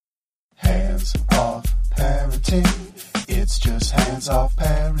Hands off parenting. It's just hands off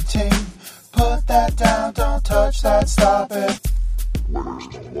parenting. Put that down, don't touch that, stop it. Where's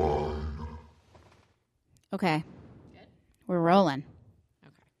the line? Okay. We're rolling.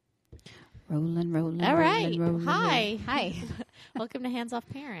 Okay. Rolling. All right. rolling. Hi. Welcome to Hands Off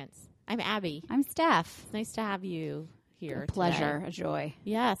Parents. I'm Abby. I'm Steph. It's nice to have you here. A pleasure. Today. A joy.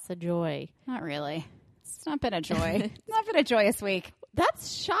 Yes, a joy. Not really. It's not been a joy. It's not been a joyous week.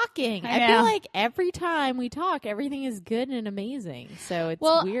 That's shocking. I I know. feel like every time we talk, everything is good and amazing. So it's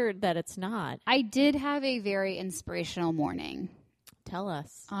weird that it's not. I did have a very inspirational morning. Tell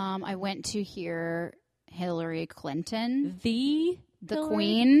us. I went to hear Hillary Clinton, The the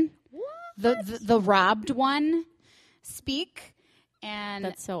Queen, What? the robbed one, speak. And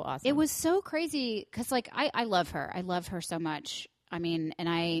That's so awesome. it was so crazy because, like, I love her. I love her so much. I mean,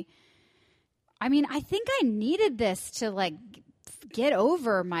 I think I needed this to, like, get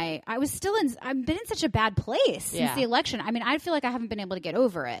over I've been in such a bad place since the election. I mean, I feel like I haven't been able to get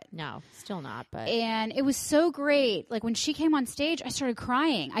over it. No, still not. But And it was so great. Like, when she came on stage, I started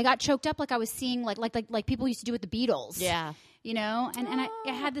crying. I got choked up like I was seeing, like people used to do with the Beatles. yeah. You know, and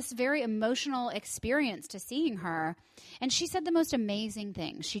I had this very emotional experience to seeing her. And she said the most amazing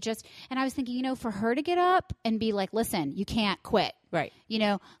things. And I was thinking, you know, for her to get up and be like, listen, you can't quit. Right. You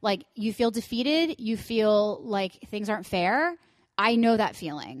know, like, you feel defeated. You feel like things aren't fair. I know that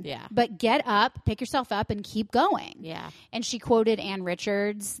feeling. Yeah. But get up, pick yourself up, and keep going. Yeah. And she quoted Ann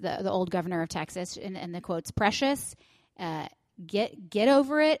Richards, the old governor of Texas, and the quote's precious. Get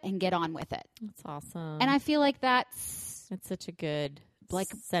over it and get on with it. That's awesome. And I feel like that's it's such a good Like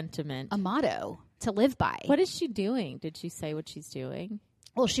sentiment. a motto to live by. What is she doing? Did she say what she's doing?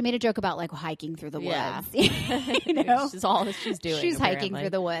 Well, she made a joke about, like, hiking through the Yeah. woods. You know, She's all that she's doing. she's hiking apparently, through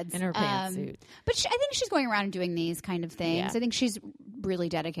the woods in her pantsuit. But I think she's going around and doing these kind of things. Yeah. I think she's really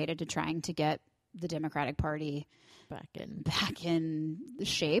dedicated to trying to get the Democratic Party back in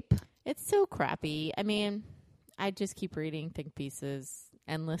shape. It's so crappy. I mean, I just keep reading think pieces,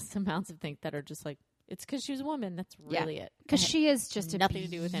 endless amounts of think that are just like, it's because she was a woman. That's really it. Because she is just nothing a to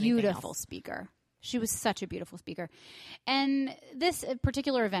do with anything beautiful else. speaker. She was such a beautiful speaker. And this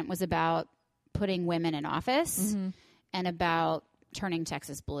particular event was about putting women in office and about turning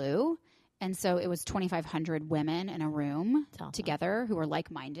Texas blue. And so it was 2,500 women in a room together who were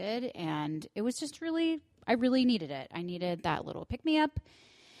like-minded. And it was just I really needed it. I needed that little pick-me-up.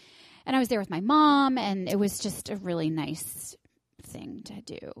 And I was there with my mom, and it was just a really nice thing to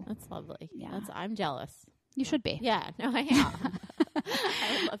do. That's lovely. Yeah. I'm jealous. You should be. Yeah, no, I am.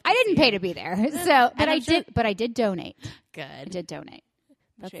 I didn't pay to be there, but I did donate. Good. I did donate,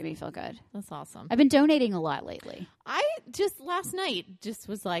 which made me feel good. That's awesome. I've been donating a lot lately. I just last night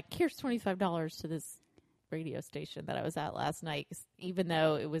was like, here's $25 to this radio station that I was at last night, even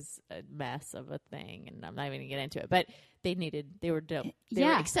though it was a mess of a thing, and I'm not even gonna get into it. But they were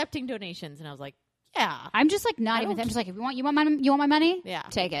accepting donations, and I was like, yeah. I'm just like not even. I'm just like, if you want my money? Yeah,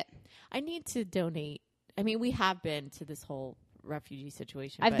 take it. I need to donate. I mean, we have been to this whole refugee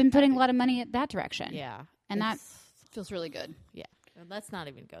situation. I've been putting a lot of money at that direction. Yeah, and that feels really good. Yeah, let's not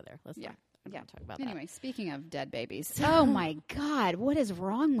even go there. Let's not talk about that. Anyway, speaking of dead babies, oh my God, what is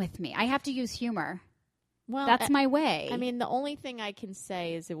wrong with me? I have to use humor. Well, that's my way. I mean, the only thing I can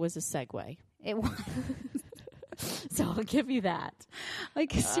say is it was a segue. It was. So I'll give you that.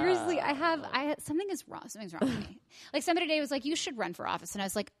 Like, seriously, something's wrong with me. Like, somebody today was like, you should run for office. And I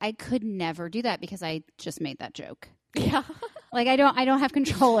was like, I could never do that because I just made that joke. Yeah. Like, I don't have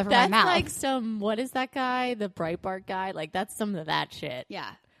control over my mouth. That's like what is that guy? The Breitbart guy? Like, that's some of that shit.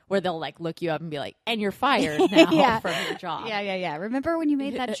 Yeah. Where they'll like look you up and be like, and you're fired now from your job. Yeah. Remember when you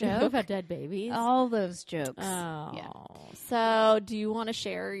made that joke? About dead babies? All those jokes. Oh. Yeah. So do you want to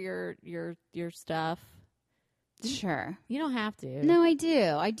share your stuff? Sure. You don't have to. No, I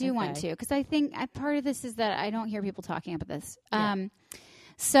do. I do want to, because I think part of this is that I don't hear people talking about this. Yeah.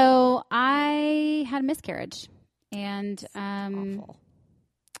 So I had a miscarriage, and awful.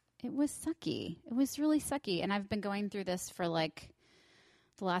 It was sucky. It was really sucky, and I've been going through this for like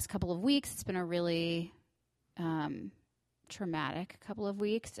the last couple of weeks. It's been a really traumatic couple of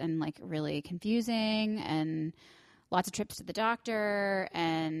weeks, and like really confusing, and lots of trips to the doctor.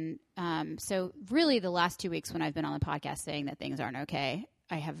 And so really the last 2 weeks when I've been on the podcast saying that things aren't okay,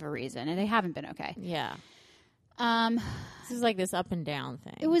 I have a reason, and they haven't been okay. Yeah. This is like this up and down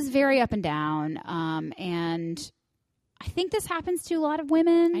thing. It was very up and down. And I think this happens to a lot of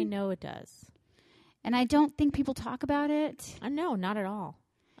women. I know it does. And I don't think people talk about it. No, not at all.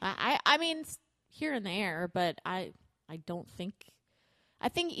 I mean, here and there, but I don't think. I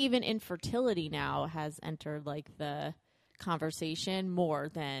think even infertility now has entered like the conversation more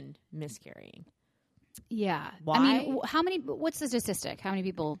than miscarrying. Yeah. Why? I mean, what's the statistic? How many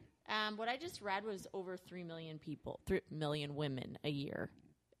people? What I just read was over 3 million people, 3 million women a year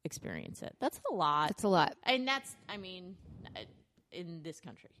experience it. That's a lot. That's a lot. And that's, I mean, in this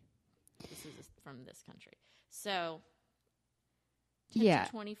country. This is from this country. So, 10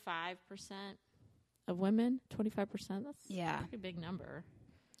 to 25% of women, 25%. That's a pretty big number.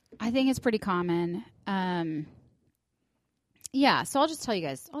 I think it's pretty common. So I'll just tell you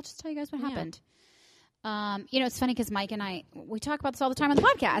guys. What happened. It's funny because Mike and I, we talk about this all the time on the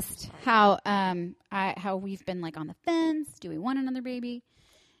podcast. How we've been like on the fence. Do we want another baby?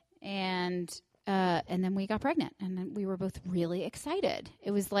 And then we got pregnant, and then we were both really excited.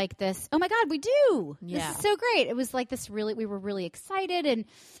 It was like this. Oh my God, we do! Yeah. This is so great. It was like this. We were really excited, and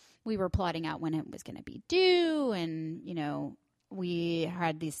we were plotting out when it was going to be due, and we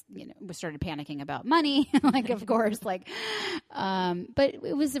had these, we started panicking about money, like, of course, like, but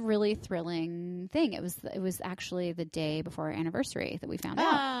it was a really thrilling thing. It was actually the day before our anniversary that we found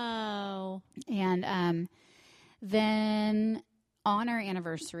out. Oh. And, then on our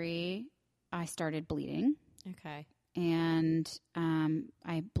anniversary, I started bleeding. Okay. And,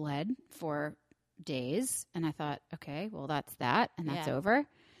 I bled for days, and I thought, okay, well, that's that, and that's over.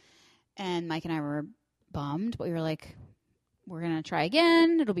 And Mike and I were bummed, but we were like, we're going to try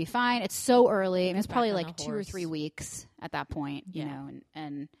again. It'll be fine. It's so early. I mean, it was probably like 2 or 3 weeks at that point,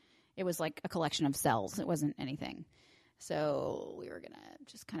 and it was like a collection of cells. It wasn't anything. So we were going to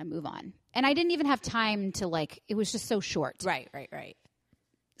just kind of move on. And I didn't even have time to it was just so short. Right.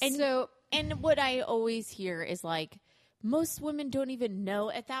 And what I always hear is like, most women don't even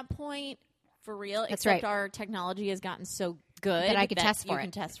know at that point, for real. That's except right. our technology has gotten so good that I could test for it. You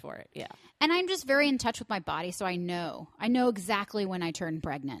can test for it, yeah. And I'm just very in touch with my body, so I know exactly when I turn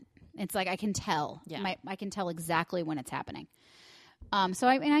pregnant. It's like I can tell. Yeah. I can tell exactly when it's happening. So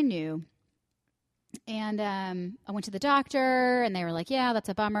I knew. And I went to the doctor, and they were like, yeah, that's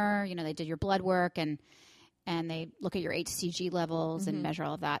a bummer. They did your blood work, and they look at your HCG levels and measure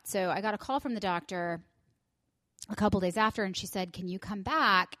all of that. So I got a call from the doctor a couple days after, and she said, can you come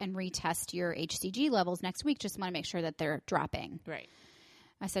back and retest your HCG levels next week? Just want to make sure that they're dropping. Right.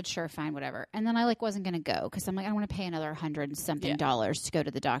 I said, sure, fine, whatever. And then I wasn't going to go because I'm like, I don't want to pay another $100 and something to go to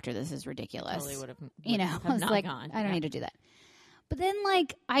the doctor. This is ridiculous. Totally would have, I was like, gone. I don't need to do that. But then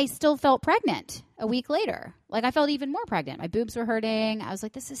I still felt pregnant a week later. I felt even more pregnant. My boobs were hurting. I was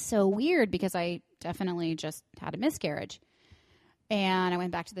like, this is so weird because I definitely just had a miscarriage. And I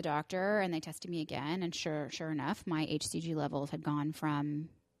went back to the doctor, and they tested me again. And sure enough, my HCG levels had gone from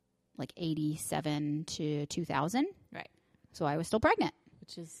 87 to 2,000. Right. So I was still pregnant.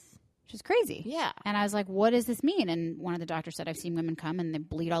 Which is crazy. Yeah. And I was like, what does this mean? And one of the doctors said, I've seen women come and they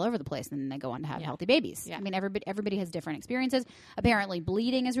bleed all over the place, and then they go on to have healthy babies. Yeah. I mean, everybody has different experiences. Apparently,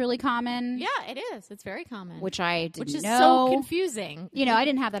 bleeding is really common. Yeah, it is. It's very common. Which I didn't know. Which is so confusing. I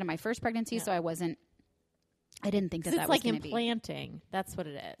didn't have that in my first pregnancy, so I didn't think that was like going to be. implanting. That's what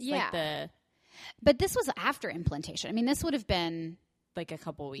it is. Yeah. But this was after implantation. I mean, this would have been like a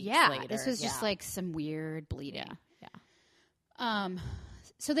couple weeks later. This was just some weird bleeding. Yeah.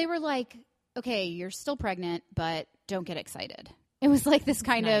 So they were like, okay, you're still pregnant, but don't get excited. It was like this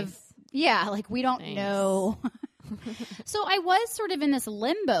kind of, we don't know. So I was sort of in this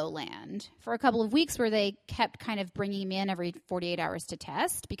limbo land for a couple of weeks where they kept kind of bringing me in every 48 hours to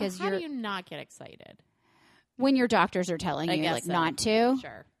test because how do you not get excited? When your doctors are telling you not to.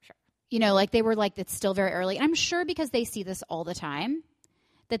 Sure. They were like, it's still very early. And I'm sure because they see this all the time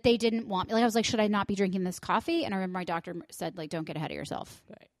that they didn't want me. I was like, should I not be drinking this coffee? And I remember my doctor said, don't get ahead of yourself.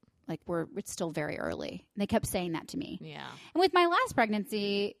 Right. It's still very early. And they kept saying that to me. Yeah. And with my last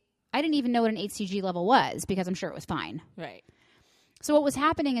pregnancy, I didn't even know what an HCG level was because I'm sure it was fine. Right. So what was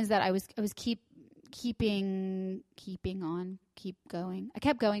happening is that I was keep going. I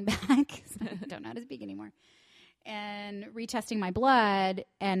kept going back. So I don't know how to speak anymore. And retesting my blood,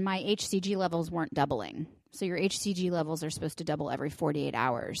 and my HCG levels weren't doubling. So your HCG levels are supposed to double every 48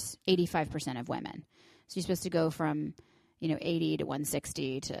 hours, 85% of women. So you're supposed to go from, 80 to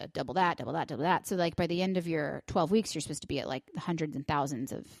 160 to double that. So by the end of your 12 weeks, you're supposed to be at the hundreds and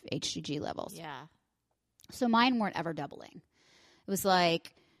thousands of HCG levels. Yeah. So mine weren't ever doubling. It was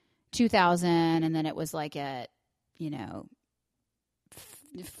 2,000, and then it was at,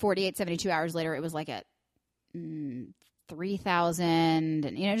 48, 72 hours later, it was at 3,000,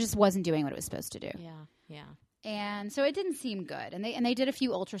 and it just wasn't doing what it was supposed to do. Yeah. And so it didn't seem good. And they did a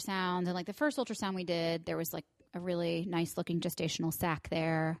few ultrasounds, and the first ultrasound we did, there was a really nice looking gestational sac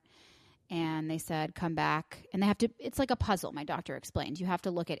there. And they said, come back. And they have to, it's like a puzzle, my doctor explained. You have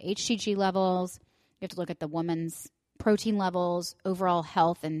to look at HCG levels. You have to look at the woman's protein levels, overall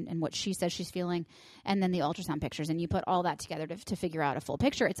health, and what she says she's feeling, and then the ultrasound pictures. And you put all that together to figure out a full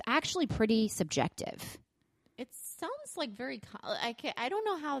picture. It's actually pretty subjective. It sounds like very. I don't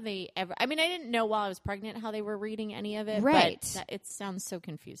know how they ever. I mean, I didn't know while I was pregnant how they were reading any of it. Right. But it sounds so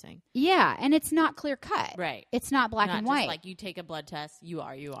confusing. Yeah, and it's not clear cut. Right. It's not black Not and just white. like you take a blood test, you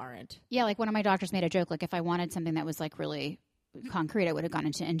aren't. Yeah, like one of my doctors made a joke. Like if I wanted something that was like really concrete, I would have gone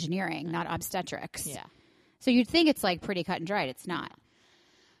into engineering, not obstetrics. Yeah. So you'd think it's like pretty cut and dried. It's not.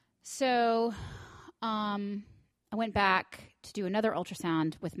 So, I went back to do another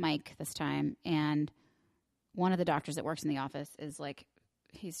ultrasound with Mike this time, and one of the doctors that works in the office is like,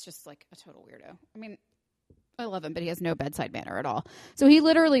 he's just like a total weirdo. I mean, I love him, but he has no bedside manner at all. So he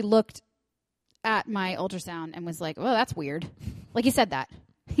literally looked at my ultrasound and was like, "Oh, that's weird." Like he said that.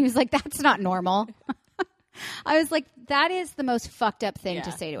 He was like, "That's not normal." I was like, that is the most fucked up thing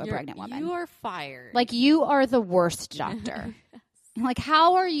to say to a pregnant woman. You are fired. Like, you are the worst doctor. Like,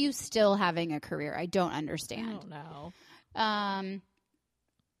 how are you still having a career? I don't understand. I don't know.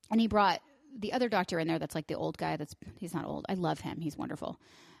 And he brought the other doctor in there that's like the old guy. He's not old. I love him. He's wonderful.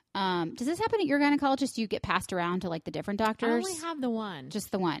 Does this happen at your gynecologist? You get passed around to like the different doctors? I only have the one. Just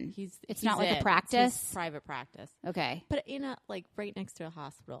the one. It's not like it. a practice? It's his private practice. Okay. But like right next to a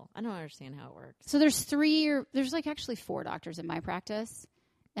hospital. I don't understand how it works. So there's like actually 4 doctors in my practice,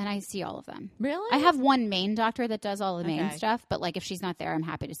 and I see all of them. Really? I have one main doctor that does all the main Okay. stuff, but like if she's not there, I'm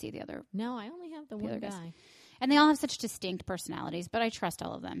happy to see the other. No, I only have the one other guys. guy. And they all have such distinct personalities, but I trust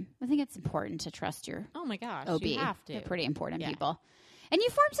all of them. I think it's important to trust your Oh my gosh, OB. you have to. They're pretty important Yeah. people. And you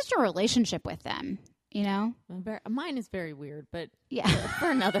form such a relationship with them, you know? Mine is very weird, but Yeah.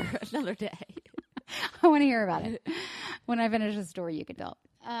 for another day. I want to hear about it. When I finish the story, you can tell.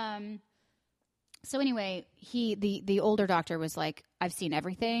 So anyway, the older doctor was like, I've seen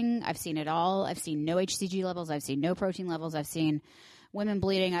everything. I've seen it all. I've seen no HCG levels. I've seen no protein levels. I've seen women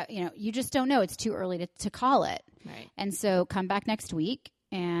bleeding. You just don't know. It's too early to call it. Right. And so come back next week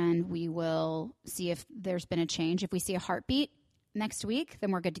and we will see if there's been a change. If we see a heartbeat next week,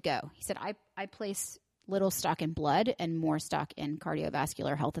 then we're good to go. He said, I place little stock in blood and more stock in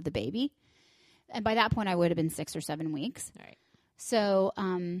cardiovascular health of the baby. And by that point, I would have been 6 or 7 weeks. All right. So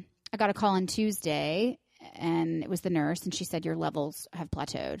I got a call on Tuesday, and it was the nurse, and she said, your levels have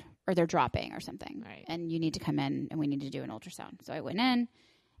plateaued, or they're dropping or something. Right. And you need to come in, and we need to do an ultrasound. So I went in,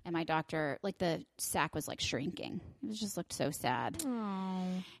 and my doctor, like the sac was like shrinking. It just looked so sad.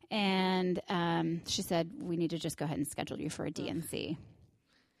 Oh. And she said, we need to just go ahead and schedule you for a DNC.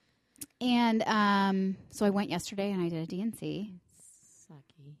 And so I went yesterday, and I did a DNC.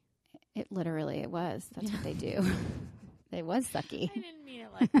 Sucky. It was. That's what they do. It was sucky. I didn't mean it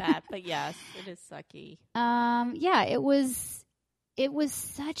like that, but yes, it is sucky. Yeah, it was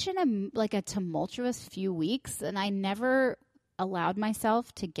such a tumultuous few weeks, and I never allowed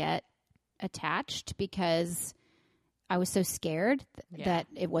myself to get attached because I was so scared that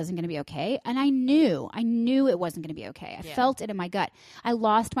it wasn't going to be okay. And I knew it wasn't going to be okay. I felt it in my gut. I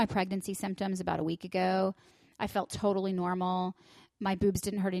lost my pregnancy symptoms about a week ago. I felt totally normal. My boobs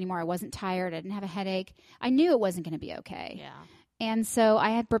didn't hurt anymore. I wasn't tired. I didn't have a headache. I knew it wasn't going to be okay. Yeah. And so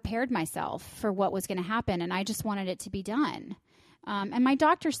I had prepared myself for what was going to happen, and I just wanted it to be done. And my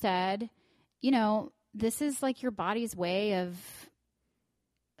doctor said, this is like your body's way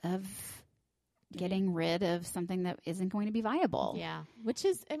of getting rid of something that isn't going to be viable. Yeah. Which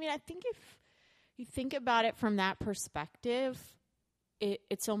is, I think if you think about it from that perspective,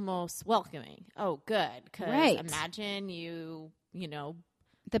 it's almost welcoming. Oh, good. Because imagine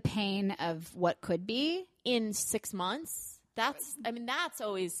the pain of what could be in 6 months. That's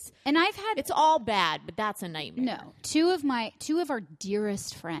always, and I've had, it's all bad, but that's a nightmare. No, two of our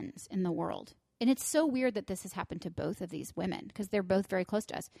dearest friends in the world. And it's so weird that this has happened to both of these women because they're both very close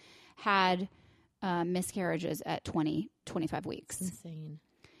to us, had miscarriages at 25 weeks. Insane.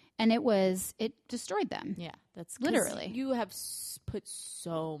 And it destroyed them. Yeah, that's literally. You have put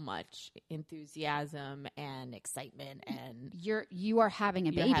so much enthusiasm and excitement, and you are having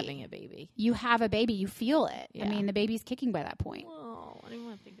a baby. You're having a baby. You have a baby. You feel it. Yeah. I mean, the baby's kicking by that point. Oh, I didn't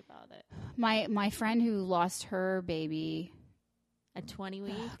want to think about it. My friend who lost her baby at 20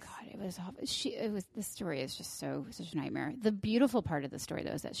 weeks. Oh God, it was awful. This story is just such a nightmare. The beautiful part of the story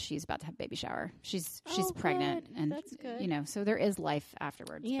though is that she's about to have a baby shower. She's pregnant, good. and that's good. So there is life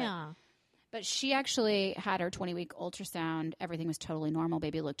afterwards. Yeah. But she actually had her 20-week ultrasound. Everything was totally normal.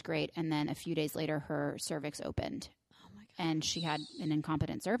 Baby looked great, and then a few days later, her cervix opened. Oh my God. And she had an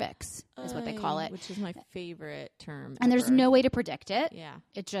incompetent cervix, is what they call it, which is my favorite term. And there's no way to predict it. Yeah.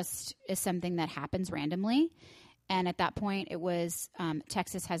 It just is something that happens randomly. And at that point, it was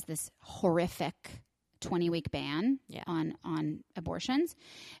Texas has this horrific 20-week ban on abortions.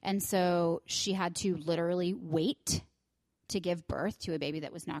 And so she had to literally wait to give birth to a baby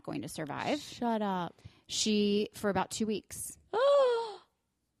that was not going to survive. Shut up. For about 2 weeks.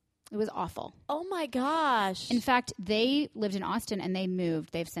 It was awful. Oh my gosh. In fact, they lived in Austin and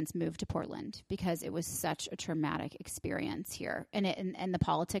they've since moved to Portland because it was such a traumatic experience here. And the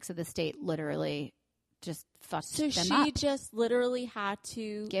politics of the state literally just fucked them up. So she just literally had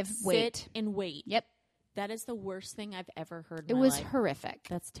to wait and wait. Yep. That is the worst thing I've ever heard in my life. It was horrific.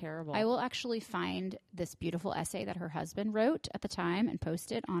 That's terrible. I will actually find this beautiful essay that her husband wrote at the time and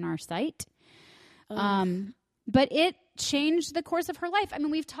post it on our site. But it changed the course of her life. I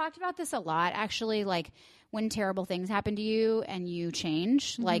mean, we've talked about this a lot, actually, like when terrible things happen to you and you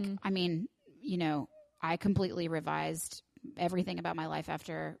change. Mm-hmm. Like, I mean, you know, I completely revised everything about my life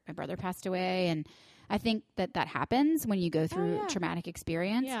after my brother passed away. And I think that happens when you go through a traumatic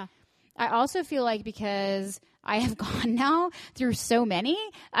experience. Yeah. I also feel like because I have gone now through so many,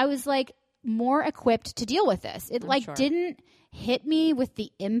 I was like more equipped to deal with this. It didn't hit me with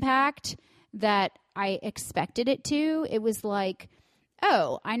the impact that I expected it to. It was like,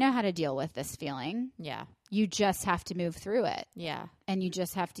 oh, I know how to deal with this feeling. Yeah. You just have to move through it. Yeah. And you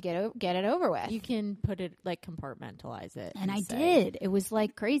just have to get it over with. You can put it, like, compartmentalize it. And I did. It was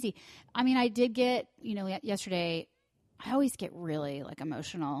like crazy. I mean, I did get, you know, yesterday, I always get really like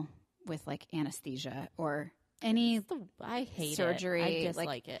emotional with like anesthesia or any I hate surgery. I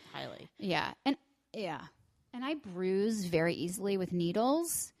dislike it highly. Yeah. And I bruise very easily with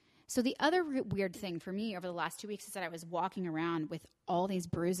needles. So the other weird thing for me over the last 2 weeks is that I was walking around with all these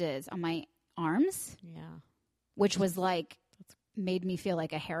bruises on my arms. Yeah. Which was like, made me feel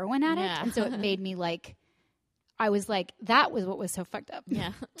like a heroin addict. Yeah. And so it made me like, I was like, that was what was so fucked up.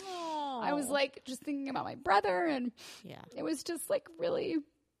 Yeah. I was like, just thinking about my brother and it was just like really,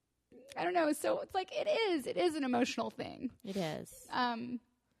 I don't know. So it's like, it is an emotional thing. It is.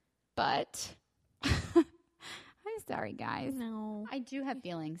 But I'm sorry, guys. No. I do have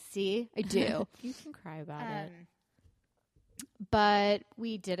feelings. See, I do. You can cry about it. But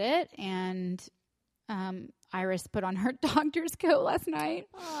we did it, and Iris put on her doctor's coat last night.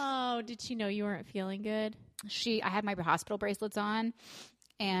 Oh, did she know you weren't feeling good? I had my hospital bracelets on,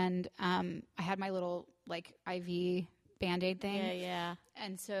 and I had my little like IV Band-Aid thing. Yeah.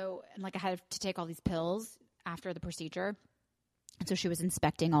 And so, I had to take all these pills after the procedure. And so she was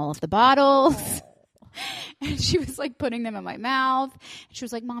inspecting all of the bottles. And she was like putting them in my mouth. And she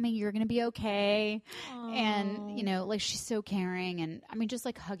was like, "Mommy, you're going to be okay." Aww. And, you know, like she's so caring. And I mean, just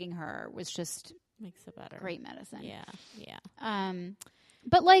like hugging her was just makes it better. Great medicine. Yeah.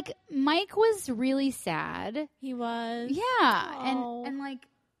 But like Mike was really sad. He was. Yeah. And like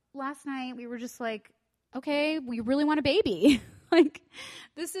last night we were just like, okay, we really want a baby. Like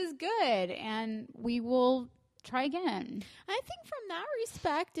this is good. And we will try again. I think from that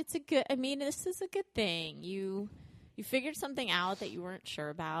respect, this is a good thing. You figured something out that you weren't sure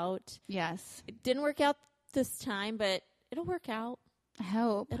about. Yes. It didn't work out this time, but it'll work out. I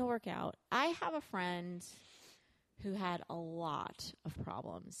hope. It'll work out. I have a friend who had a lot of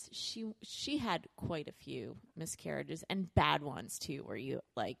problems. She had quite a few miscarriages and bad ones too, where you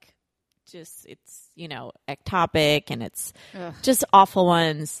like just it's, you know, ectopic and it's just awful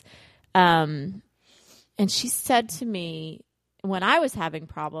ones. And she said to me when I was having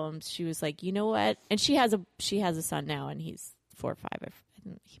problems, she was like, "You know what?" And she has a son now, and he's 4 or 5.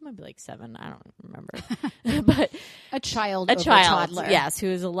 He might be like 7. I don't remember. But a child, toddler, yes, who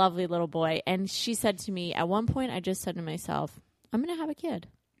is a lovely little boy. And she said to me at one point, I just said to myself, "I'm going to have a kid.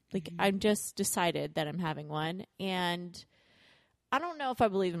 Like I've just decided that I'm having one." And I don't know if I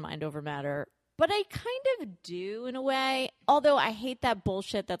believe in mind over matter. But I kind of do in a way, although I hate that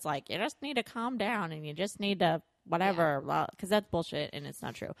bullshit that's like, you just need to calm down and you just need to whatever, because that's bullshit and it's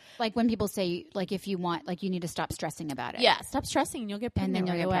not true. Like when people say, like, if you want, like, you need to stop stressing about it. Yeah, stop stressing and you'll get pregnant. And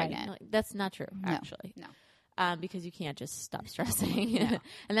then you'll get pregnant. Like, that's not true, actually. No. Because you can't just stop stressing. No.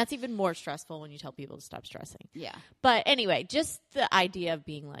 And that's even more stressful when you tell people to stop stressing. Yeah. But anyway, just the idea of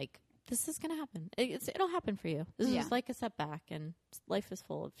being like, this is going to happen. It'll happen for you. This is like a setback, and life is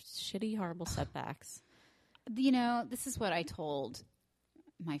full of shitty, horrible setbacks. You know, this is what I told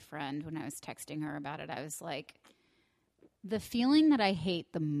my friend when I was texting her about it. I was like, the feeling that I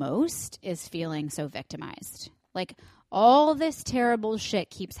hate the most is feeling so victimized. Like, all this terrible shit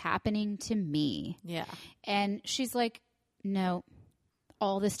keeps happening to me. Yeah. And she's like, no,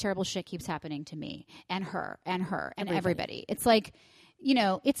 all this terrible shit keeps happening to me and her and everybody. It's like, you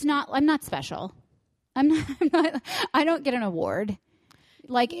know, I'm not special. I don't get an award.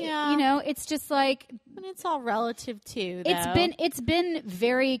 Like, Yeah. you know, it's just like, And it's all relative too. Though. it's been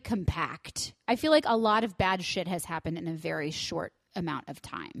very compact. I feel like a lot of bad shit has happened in a very short amount of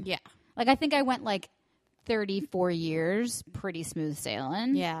time. Yeah. Like, I think I went like 34 years, pretty smooth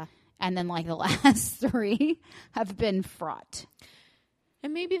sailing. Yeah. And then like the last 3 have been fraught.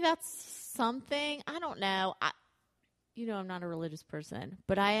 And maybe that's something. I don't know. I'm not a religious person,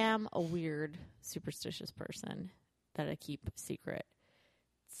 but I am a weird, superstitious person that I keep secret.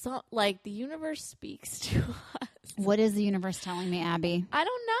 So, like, the universe speaks to us. What is the universe telling me, Abby? I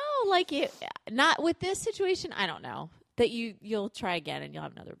don't know. Like, not with this situation. I don't know that you'll try again and you'll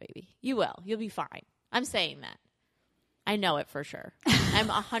have another baby. You will. You'll be fine. I'm saying that. I know it for sure. I'm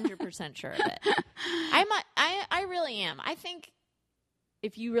 100% sure of it. I really am. I think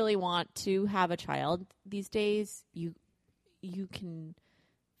if you really want to have a child these days, you can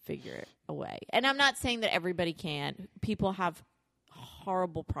figure it a way. And I'm not saying that everybody can. People have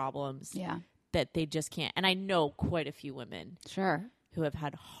horrible problems that they just can't. And I know quite a few women who have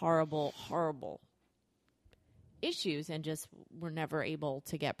had horrible, horrible issues and just were never able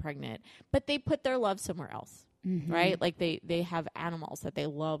to get pregnant. But they put their love somewhere else. Mm-hmm. Right? Like they have animals that they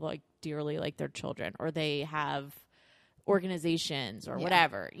love like dearly, like their children, or they have organizations or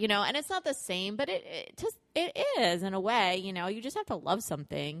whatever, you know, and it's not the same, but it is in a way, you know, you just have to love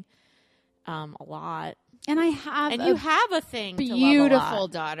something a lot. And you have a thing beautiful to love a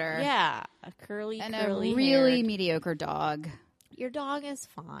lot. Daughter. Yeah. A curly and a really haired. Mediocre dog. Your dog is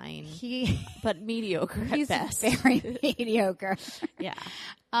fine. But mediocre at best. Very mediocre. Yeah.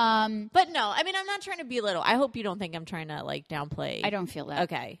 But no, I mean, I'm not trying to belittle. I hope you don't think I'm trying to like downplay. I don't feel that.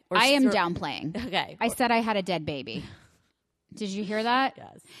 Okay. I am downplaying. Okay. I said I had a dead baby. Did you hear that?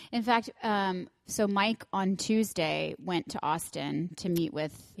 Yes. In fact, so Mike on Tuesday went to Austin to meet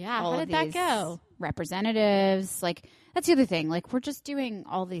with all how of did these that go? Representatives. Like, that's the other thing. Like, we're just doing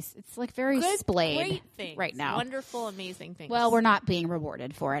all these. It's like very splayed great things. Right now. Wonderful, amazing things. Well, we're not being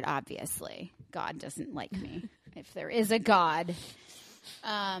rewarded for it, obviously. God doesn't like me. If there is a God.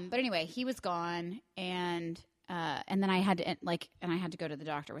 But anyway, he was gone, and then I had to go to the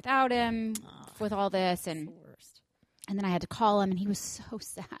doctor without him with all this, and the worst. And then I had to call him, and he was so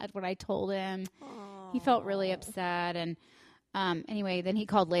sad when I told him. He felt really upset, and anyway, then he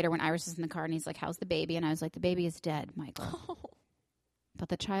called later when Iris was in the car, and he's like, "How's the baby?" And I was like, "The baby is dead, Michael, but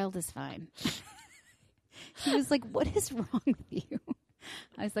the child is fine." He was like, "What is wrong with you?"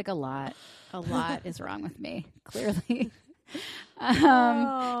 I was like, "A lot is wrong with me, clearly." You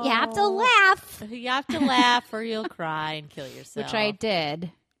have to laugh. You have to laugh, or you'll cry and kill yourself. Which I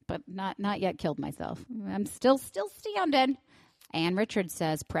did, but not yet killed myself. I'm still standing. Ann Richards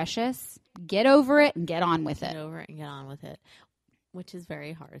says, "Precious, get over it and get on with it." Get over it and get on with it, which is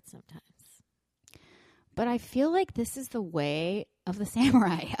very hard sometimes. But I feel like this is the way of the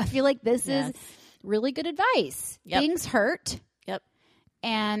samurai. I feel like this is really good advice. Yep. Things hurt. Yep.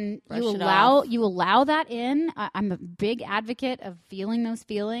 And Brush you allow that in. I'm a big advocate of feeling those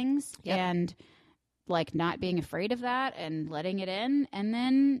feelings and like not being afraid of that and letting it in, and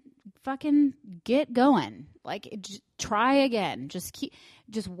then fucking get going. Like, try again.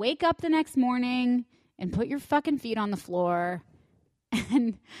 Just wake up the next morning and put your fucking feet on the floor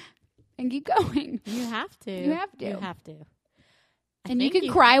and keep going. You have to. You have to. You have to. And you can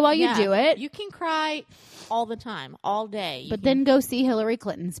cry while you do it. You can cry all the time, all day. But then go see Hillary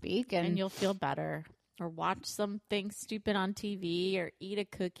Clinton speak, and you'll feel better. Or watch something stupid on TV, or eat a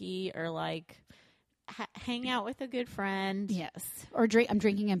cookie, or like hang out with a good friend. Yes. Or I'm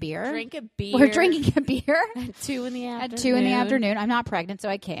drinking a beer. Drink a beer. We're drinking a beer at 2 in the afternoon. At 2 in the afternoon. I'm not pregnant, so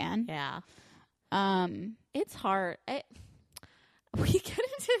I can. Yeah. It's hard. We get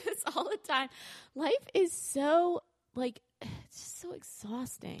into this all the time. Life is so it's so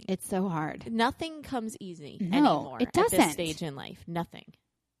exhausting. It's so hard. Nothing comes easy anymore. It doesn't. At this stage in life. Nothing.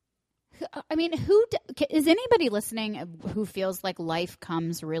 I mean, is anybody listening who feels like life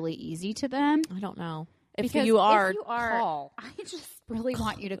comes really easy to them? I don't know. If you are, call. I just really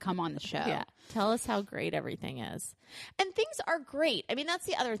want you to come on the show. Yeah. Tell us how great everything is. And things are great. I mean, that's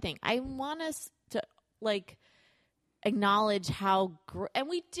the other thing. I want us to acknowledge how great, and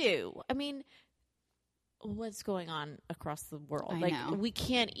we do. I mean, what's going on across the world? I know. We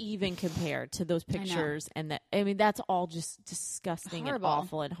can't even compare to those pictures, and that's all just disgusting and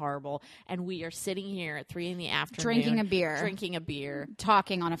awful and horrible. And we are sitting here at 3 in the afternoon, drinking a beer,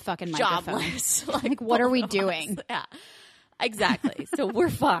 talking on a fucking microphone. Jobless. Like, what are we doing? Yeah, exactly. So we're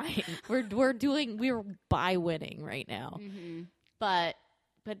fine. We're by winning right now, but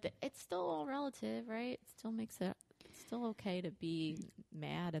it's still all relative, right? It still makes it It's still okay to be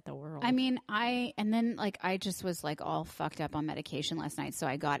mad at the world. I mean, I just was like all fucked up on medication last night. So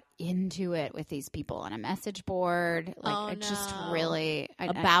I got into it with these people on a message board. Like, just really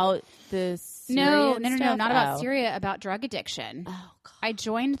about this. No, stuff? not about Syria, about drug addiction. Oh, God. I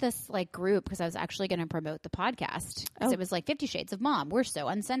joined this like group because I was actually going to promote the podcast. Because it was like 50 Shades of Mom. We're so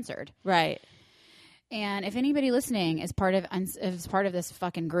uncensored. Right. And if anybody listening is part of this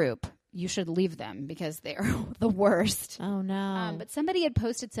fucking group, you should leave them because they're the worst. Oh, no. But somebody had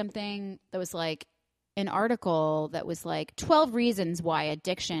posted something that was like an article that was like 12 reasons why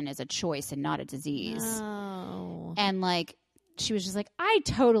addiction is a choice and not a disease. Oh. And like, she was just like, I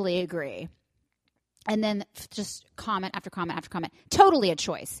totally agree. And then just comment after comment after comment. Totally a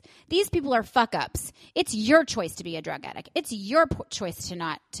choice. These people are fuck ups. It's your choice to be a drug addict. It's your choice to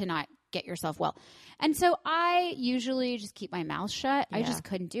not get yourself well. And so I usually just keep my mouth shut. Yeah. I just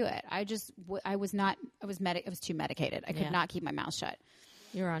couldn't do it. I was too medicated. I could not keep my mouth shut.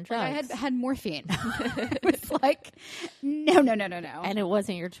 You were on drugs. Like I had morphine. It was like, no. And it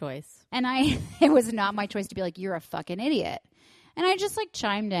wasn't your choice. And it was not my choice to be like, you're a fucking idiot. And I just like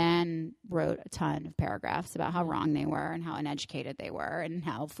chimed in, wrote a ton of paragraphs about how wrong they were and how uneducated they were and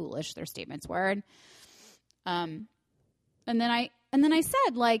how foolish their statements were. And then I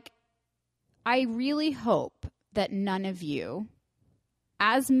said, like, I really hope that none of you,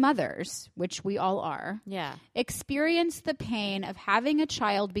 as mothers, which we all are, experience the pain of having a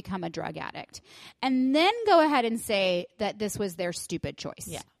child become a drug addict and then go ahead and say that this was their stupid choice.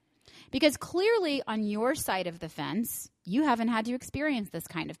 Yeah. Because clearly on your side of the fence, you haven't had to experience this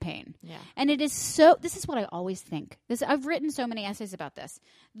kind of pain. Yeah. And it is this is what I always think. I've written so many essays about this.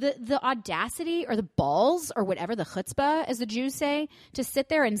 The audacity or the balls or whatever, the chutzpah, as the Jews say, to sit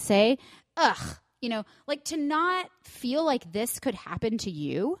there and say, ugh, like to not feel like this could happen to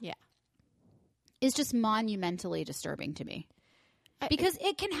you is just monumentally disturbing to me. Because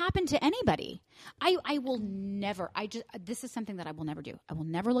it can happen to anybody. I will never, this is something that I will never do. I will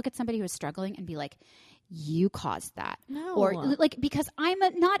never look at somebody who is struggling and be like, you caused that. No. Or like, because I'm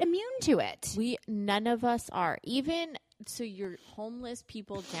not immune to it. None of us are. Even, so you're homeless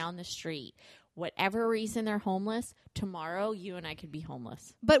people down the street, whatever reason they're homeless, tomorrow you and I could be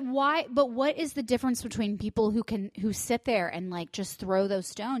homeless. But why, what is the difference between people who sit there and like just throw those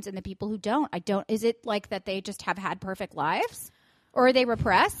stones and the people who don't? Is it like that they just have had perfect lives? Or are they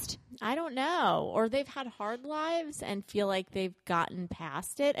repressed? I don't know. Or they've had hard lives and feel like they've gotten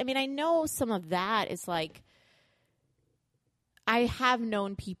past it. I mean, I know some of that is like, I have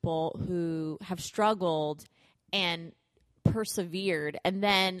known people who have struggled and persevered and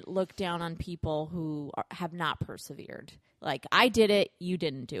then look down on people who have not persevered. Like, I did it, you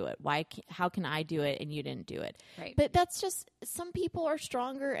didn't do it. How can I do it and you didn't do it? Right. But that's just, some people are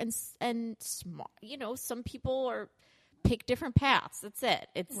stronger and smart. Some people are pick different paths. That's it.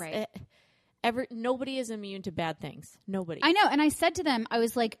 It's right. Nobody is immune to bad things. Nobody. I know. And I said to them, I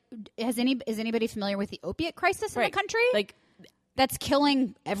was like, is anybody familiar with the opiate crisis in the country? Like, that's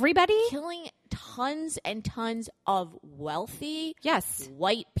killing everybody? Killing tons and tons of wealthy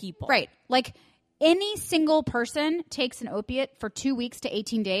white people. Right. Like, any single person takes an opiate for 2 weeks to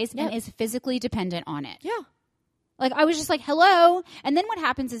 18 days and is physically dependent on it. Yeah. Like, I was just like, hello. And then what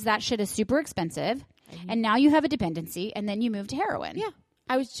happens is that shit is super expensive. And now you have a dependency, and then you move to heroin. Yeah.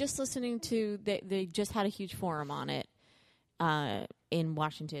 I was just listening to, they just had a huge forum on it in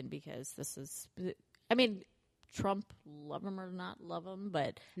Washington because this is, I mean, Trump, love him or not love him,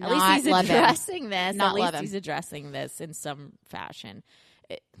 but at least he's addressing this. At least he's addressing this in some fashion.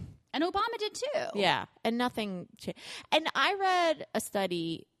 And Obama did too. Yeah. And nothing changed. And I read a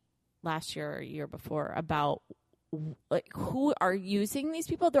study last year or year before about like who are using these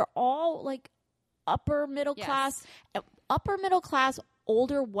people. They're all like upper middle class,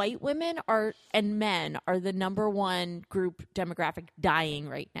 older white women and men are the number one group demographic dying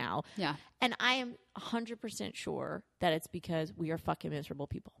right now. Yeah. And I am 100% sure that it's because we are fucking miserable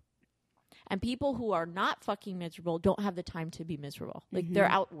people. And people who are not fucking miserable don't have the time to be miserable. Like they're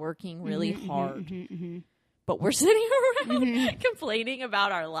out working really hard. But we're sitting around complaining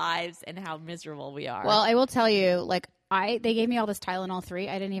about our lives and how miserable we are. Well, I will tell you, like, they gave me all this Tylenol 3.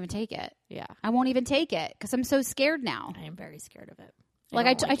 I didn't even take it. Yeah. I won't even take it because I'm so scared now. I am very scared of it.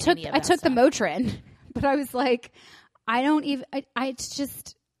 I took the Motrin, but I was like, I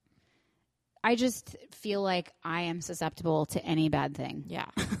just feel like I am susceptible to any bad thing. Yeah.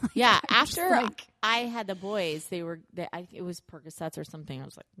 Yeah. After I had the boys, it was Percocets or something. I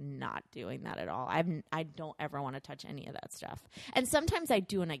was like, not doing that at all. I don't ever want to touch any of that stuff. And sometimes I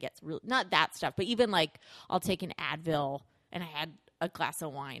do, and I get really, not that stuff, but even like I'll take an Advil and I had a glass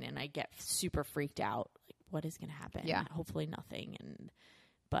of wine and I get super freaked out. Like, what is going to happen. Yeah. Hopefully nothing.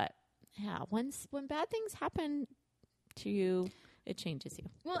 But yeah, when bad things happen to you, it changes you.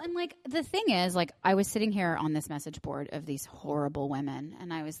 Well, and like the thing is, like I was sitting here on this message board of these horrible women,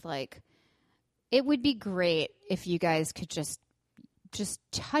 and I was like, it would be great if you guys could just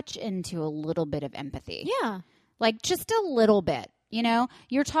touch into a little bit of empathy. Yeah. Like just a little bit, you know?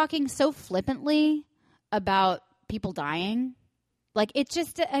 You're talking so flippantly about people dying. Like it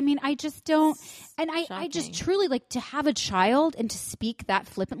just, I mean, I just don't, and I just truly like to have a child and to speak that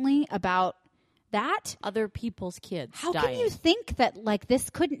flippantly about that. Other people's kids How dying. can you think that like this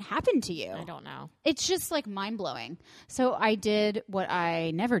couldn't happen to you? I don't know. It's just like mind blowing. So I did what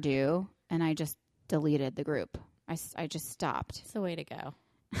I never do, and I just deleted the group. I just stopped It's the way to go.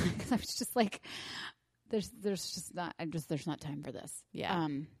 because I was just like, there's just not. There's not time for this. Yeah.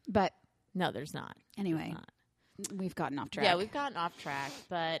 But No, there's not. anyway, There's not. we've gotten off track. Yeah, we've gotten off track,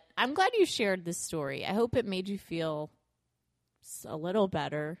 but I'm glad you shared this story. I hope it made you feel a little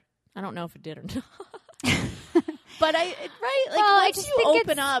better. I don't know if it did or not. But right? Like, Well, I once just you think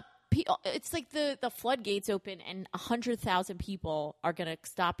open up, it's like the floodgates open and 100,000 people are going to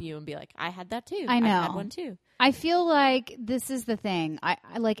stop you and be like, I had that too. I know. I had one too. I feel like this is the thing.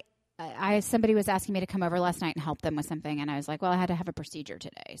 Somebody was asking me to come over last night and help them with something, and I was like, well, I had to have a procedure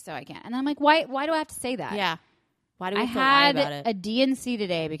today, so I can't. And I'm like, why do I have to say that? Yeah. Why do we I have to lie had about it? a DNC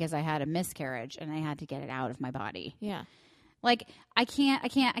today because I had a miscarriage and I had to get it out of my body. Yeah. Like I can't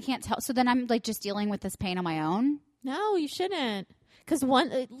tell. So then I'm like just dealing with this pain on my own. No, you shouldn't. Because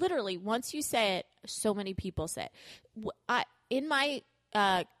literally, once you say it, so many people say it. In my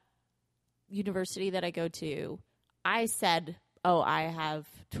university that I go to, I said, oh, I have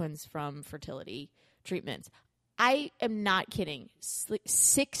twins from fertility treatments. I am not kidding.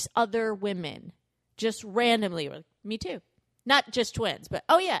 6 other women just randomly were like, me too. Not just twins, but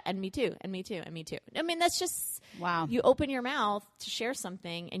oh yeah, and me too, and me too, and me too. I mean, that's just, Wow. you open your mouth to share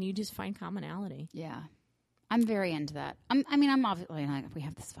something and you just find commonality. Yeah. I'm very into that. I'm obviously like, we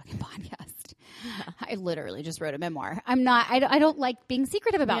have this fucking podcast. I literally just wrote a memoir. I don't like being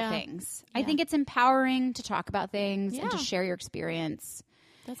secretive about things. I think it's empowering to talk about things and to share your experience.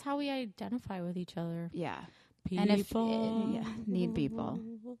 That's how we identify with each other. Yeah. People. And need people.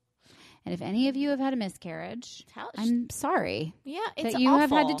 And if any of you have had a miscarriage, I'm sorry it's that you have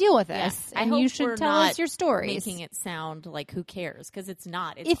had to deal with Yeah. this. I And hope you should we're tell not us your stories. making it sound like who cares, because it's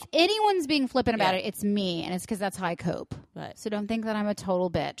not. It's If anyone's being flippant about Yeah. it, it's me, and it's because that's how I cope. But So don't think that I'm a total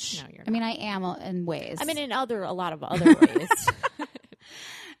bitch. No, you're I mean, I am in ways. I mean, in a lot of other ways.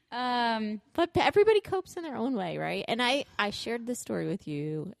 But everybody copes in their own way, right? And I shared this story with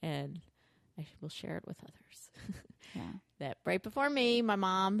you, and I will share it with others. yeah. That right before me, my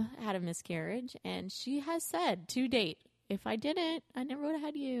mom had a miscarriage, and she has said to date, if I didn't, I never would have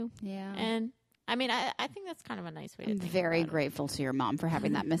had you. Yeah. And I mean, I think that's kind of a nice way to I'm think very about it. grateful to your mom for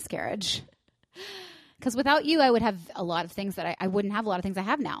having that miscarriage. Because without you, I would have a lot of things that I wouldn't have a lot of things I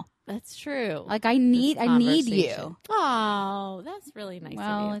have now. That's true. Like I need you. Oh, that's really nice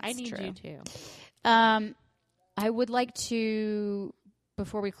Well, of you. I it's need true. you too. I would like to,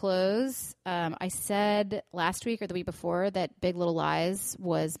 before we close, I said last week or the week before that Big Little Lies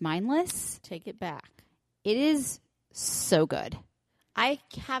was mindless. Take it back. It is so good. I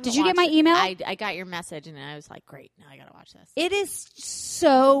haven't. Did you get watched my email? I got your message, and I was like, "Great, now I got to watch this." It is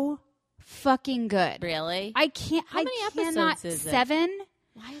so fucking good. Really? I can't. How many cannot, episodes is it? 7.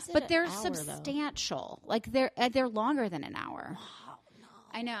 Why is it? But they're an hour, though? substantial. Like they're longer than an hour. Wow, no.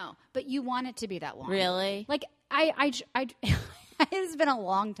 I know, but you want it to be that long. Really? Like I it has been a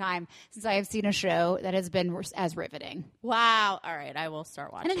long time since I have seen a show that has been as riveting. Wow. All right, I will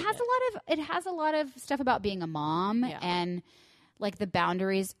start watching. And it has a lot of stuff about being a mom Yeah. and like the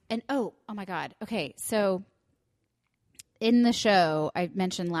boundaries. And oh my God. Okay, so in the show I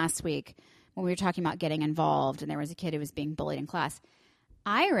mentioned last week when we were talking about getting involved, and there was a kid who was being bullied in class.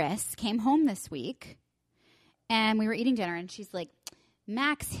 Iris came home this week, and we were eating dinner, and she's like,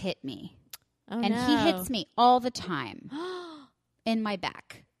 Max hit me. Oh, And no. he hits me all the time in my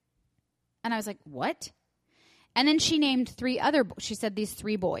back. And I was like, what? And then she named 3 other, she said these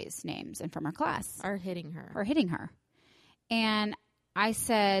 3 boys' names and from her class Are hitting her. are hitting her. And I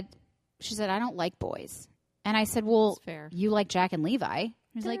said, she said, I don't like boys. And I said, well, That's fair. you like Jack and Levi?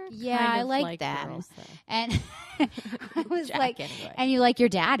 He's like, They're yeah, kind I of like them. girls, though. And I was Jack like, anyway. and you like your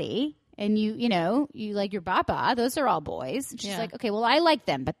daddy, and you know, you like your papa. Those are all boys. And she's Yeah. like, okay, well, I like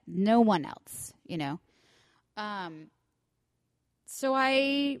them, but no one else, you know. So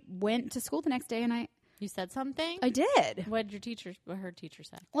I went to school the next day, and You said something? I did. What did her teacher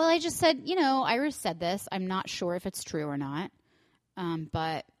say? Well, I just said, you know, Iris said this. I'm not sure if it's true or not,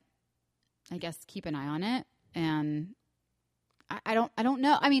 but I guess, keep an eye on it. And I don't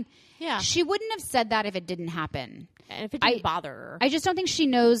know. I mean, she wouldn't have said that if it didn't happen. And if it didn't bother her. I just don't think she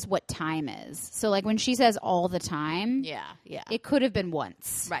knows what time is. So, like, when she says all the time, it could have been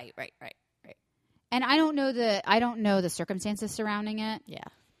once. Right. And I don't know the circumstances surrounding it. Yeah.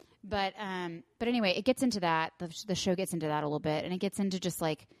 But anyway, it gets into that. The show gets into that a little bit, and it gets into just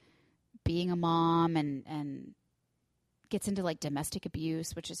like being a mom and gets into like domestic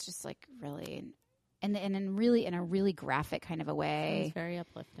abuse, which is just like really and in a really graphic kind of a way. It's very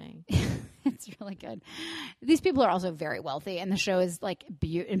uplifting. It's really good. These people are also very wealthy, and the show is like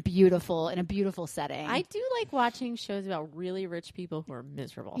beautiful in a beautiful setting. I do like watching shows about really rich people who are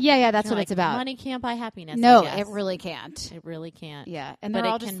miserable. Yeah, that's what it's about. Money can't buy happiness. No, it really can't. It really can't. Yeah, and but they're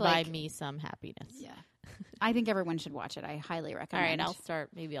it all can just buy like, me some happiness. Yeah, I think everyone should watch it. I highly recommend. All right, I'll start.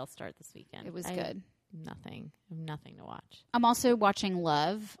 Maybe I'll start this weekend. It was good. Nothing to watch. I'm also watching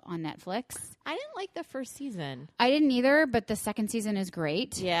Love on Netflix. I didn't like the first season. I didn't either, but the second season is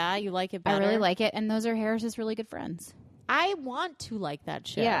great. Yeah, you like it better? I really like it, and those are Harris's really good friends. I want to like that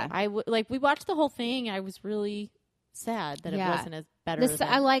show. Yeah. We watched the whole thing. I was really sad that it wasn't as better.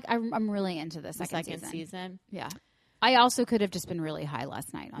 I'm really into the second season. Yeah. I also could have just been really high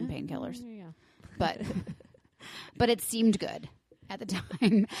last night on painkillers. Yeah. But it seemed good at the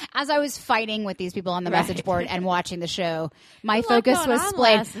time. As I was fighting with these people on the message board and watching the show, my focus was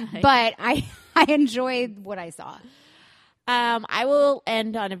split. But I enjoyed what I saw. I will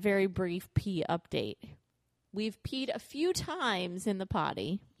end on a very brief pee update. We've peed a few times in the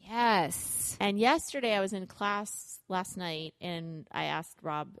potty. Yes. And yesterday I was in class last night, and I asked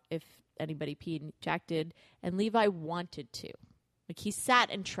Rob if anybody peed, and Jack did, and Levi wanted to. Like, he sat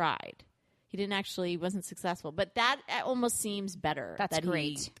and tried. He wasn't successful. But that almost seems better. That's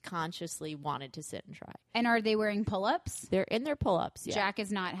great. He consciously wanted to sit and try. And are they wearing pull-ups? They're in their pull-ups, yeah. Jack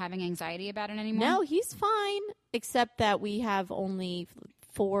is not having anxiety about it anymore? No, he's fine, except that we have only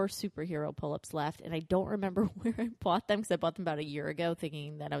 4 superhero pull-ups left, and I don't remember where I bought them because I bought them about a year ago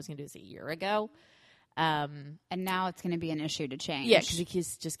thinking that I was going to do this a year ago. And now it's going to be an issue to change. Yeah, because he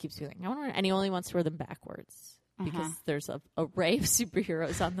just keeps doing it. And he only wants to wear them backwards because there's a array of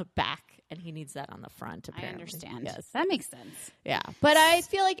superheroes on the back, and he needs that on the front, apparently. I understand. Yes. That makes sense. Yeah. But I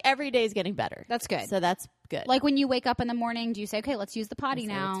feel like every day is getting better. That's good. So that's good. Like when you wake up in the morning, do you say, okay, let's use the potty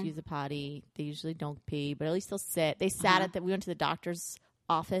now? Let's use the potty. They usually don't pee, but at least they'll sit. They sat we went to the doctor's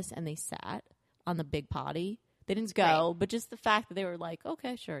office, and they sat on the big potty. They didn't go, but just the fact that they were like,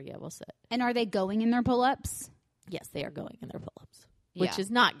 okay, sure, yeah, we'll sit. And are they going in their pull-ups? Yes, they are going in their pull-ups, which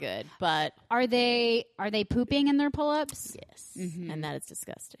is not good, but... Are they pooping in their pull-ups? Yes, and that is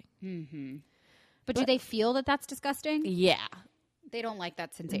disgusting. Mm-hmm. But do they feel that that's disgusting? Yeah. They don't like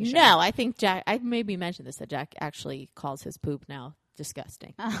that sensation. No, I think Jack... I maybe mentioned this, that Jack actually calls his poop now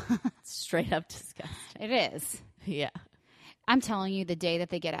disgusting. Straight up disgusting. It is. Yeah. I'm telling you, the day that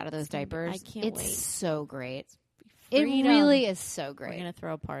they get out of those diapers, I can't wait. It's so great. Freedom. It really is so great. We're going to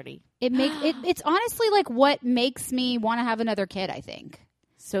throw a party. It's honestly like what makes me want to have another kid, I think.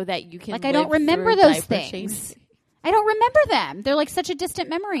 So that you can I don't remember those things. I don't remember them. They're like such a distant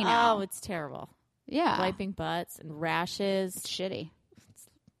memory now. Oh, it's terrible. Yeah. Wiping butts and rashes. It's shitty.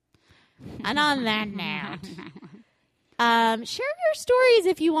 And on that note, share your stories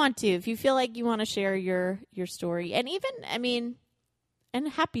if you want to. If you feel like you want to share your story. And even, and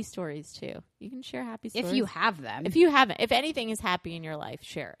happy stories too. You can share happy stories. If you have them. If you haven't. If anything is happy in your life,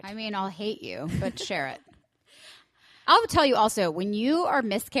 share it. I'll hate you, but share it. I'll tell you also, when you are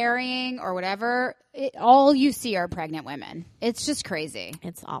miscarrying or whatever, all you see are pregnant women. It's just crazy.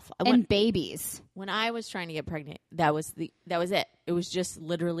 It's awful. And babies. When I was trying to get pregnant, that was it. It was just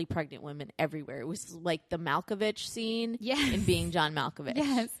literally pregnant women everywhere. It was like the Malkovich scene in Being John Malkovich.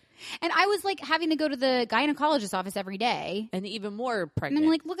 Yes. And I was like having to go to the gynecologist's office every day. And even more pregnant. And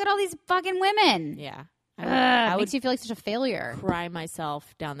I'm like, look at all these fucking women. Yeah. It makes you feel like such a failure. Cry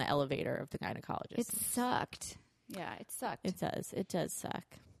myself down the elevator of the gynecologist. It sucked. Yeah, it sucked. It does. It does suck.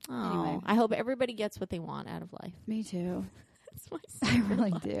 Oh, anyway. I hope everybody gets what they want out of life. Me too. That's my I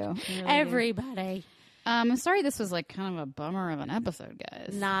really do. Everybody. I'm sorry this was like kind of a bummer of an episode,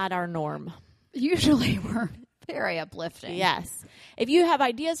 guys. Not our norm. Usually we're very uplifting. Yes. If you have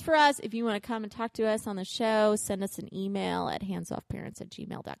ideas for us, if you want to come and talk to us on the show, send us an email at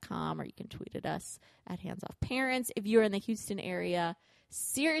handsoffparents@gmail.com, or you can tweet at us at handsoffparents. If you're in the Houston area,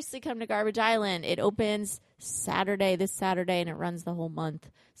 seriously come to Garbage Island. It opens this Saturday, and it runs the whole month,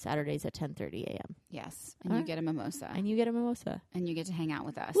 Saturdays at 10:30 a.m. Yes. And you get a mimosa. And you get a mimosa. And you get to hang out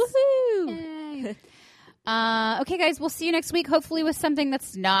with us. Woohoo! Yay. Okay, guys, we'll see you next week, hopefully with something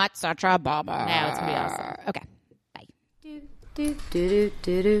that's not such a bummer. No, it's going to be awesome. Okay. Bye.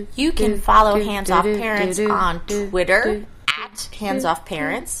 You can follow Hands Off Parents on Twitter at Hands Off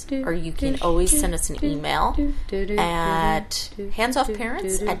Parents, or you can always send us an email at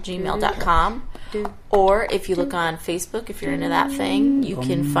handsoffparents@gmail.com. Or if you look on Facebook, if you're into that thing, you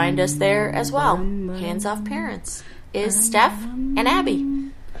can find us there as well. Hands Off Parents is Steph and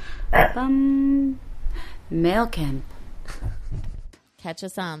Abby. Mail camp. Catch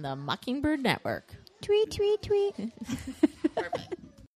us on the Mockingbird Network. Tweet, tweet, tweet. Perfect.